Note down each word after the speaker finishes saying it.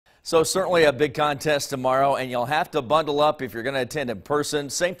So certainly a big contest tomorrow, and you'll have to bundle up if you're going to attend in person.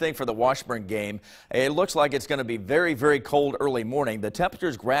 Same thing for the Washburn game. It looks like it's going to be very, very cold early morning. The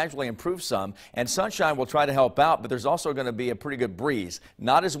temperatures gradually improve some, and sunshine will try to help out, but there's also going to be a pretty good breeze.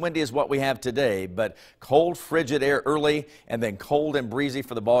 Not as windy as what we have today, but cold, frigid air early, and then cold and breezy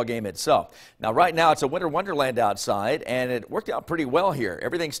for the ball game itself. Now, right now, it's a winter wonderland outside, and it worked out pretty well here.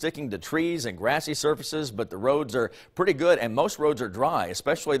 Everything's sticking to trees and grassy surfaces, but the roads are pretty good, and most roads are dry,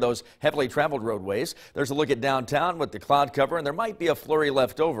 especially those heavily traveled roadways. There's a look at downtown with the cloud cover, and there might be a flurry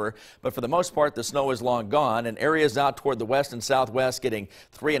left over, but for the most part, the snow is long gone, and areas out toward the west and southwest getting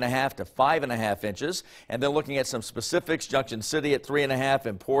 3.5 to 5.5 inches. And then looking at some specifics, Junction City at 3.5,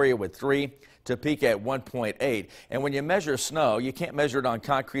 Emporia with 3. Topeka at 1.8. And when you measure snow, you can't measure it on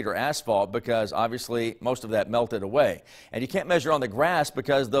concrete or asphalt because obviously most of that melted away. And you can't measure on the grass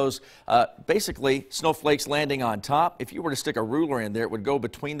because those basically snowflakes landing on top, if you were to stick a ruler in there, it would go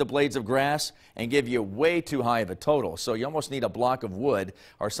between the blades of grass and give you way too high of a total. So you almost need a block of wood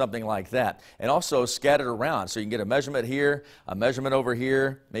or something like that. And also scattered around so you can get a measurement here, a measurement over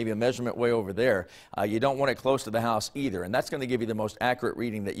here, maybe a measurement way over there. You don't want it close to the house either. And that's going to give you the most accurate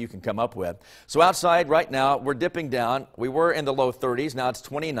reading that you can come up with. So outside right now, we're dipping down. We were in the low 30s. Now it's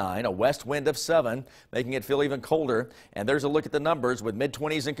 29, a west wind of 7, making it feel even colder. And there's a look at the numbers with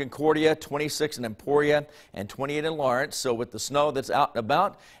mid-20s in Concordia, 26 in Emporia, and 28 in Lawrence. So with the snow that's out and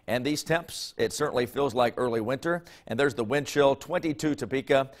about and these temps, it certainly feels like early winter. And there's the wind chill, 22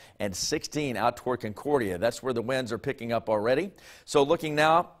 Topeka and 16 out toward Concordia. That's where the winds are picking up already. So looking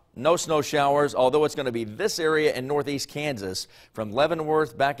now, no snow showers, although it's going to be this area in northeast Kansas from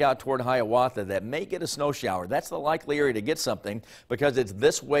Leavenworth back out toward Hiawatha that may get a snow shower. That's the likely area to get something because it's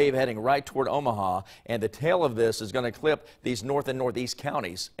this wave heading right toward Omaha, and the tail of this is going to clip these north and northeast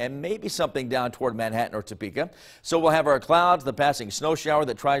counties and maybe something down toward Manhattan or Topeka. So we'll have our clouds, the passing snow shower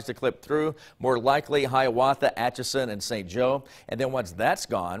that tries to clip through, more likely Hiawatha, Atchison, and St. Joe. And then once that's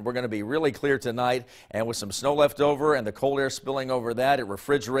gone, we're going to be really clear tonight, and with some snow left over and the cold air spilling over that, it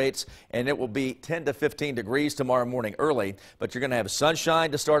refrigerates. And it will be 10 to 15 degrees tomorrow morning early, but you're going to have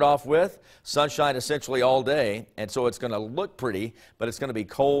sunshine to start off with, sunshine essentially all day, and so it's going to look pretty, but it's going to be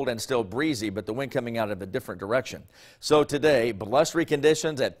cold and still breezy, but the wind coming out of a different direction. So today, blustery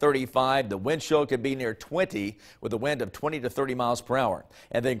conditions at 35, the wind chill could be near 20 with a wind of 20 to 30 miles per hour.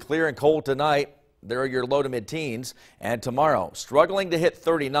 And then clear and cold tonight. There are your low to mid-teens. And tomorrow, struggling to hit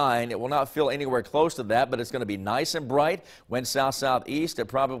 39. It will not feel anywhere close to that, but it's going to be nice and bright. Wind south-southeast at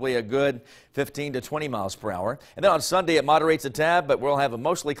probably a good 15 to 20 miles per hour. And then on Sunday, it moderates a tad, but we'll have a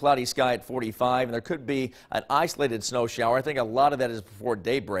mostly cloudy sky at 45. And there could be an isolated snow shower. I think a lot of that is before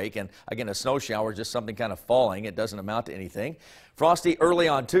daybreak. And again, a snow shower is just something kind of falling. It doesn't amount to anything. Frosty early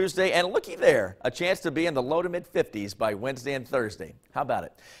on Tuesday, and looky there, a chance to be in the low to mid-50s by Wednesday and Thursday. How about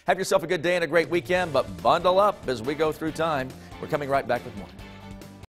it? Have yourself a good day and a great weekend, but bundle up as we go through time. We're coming right back with more.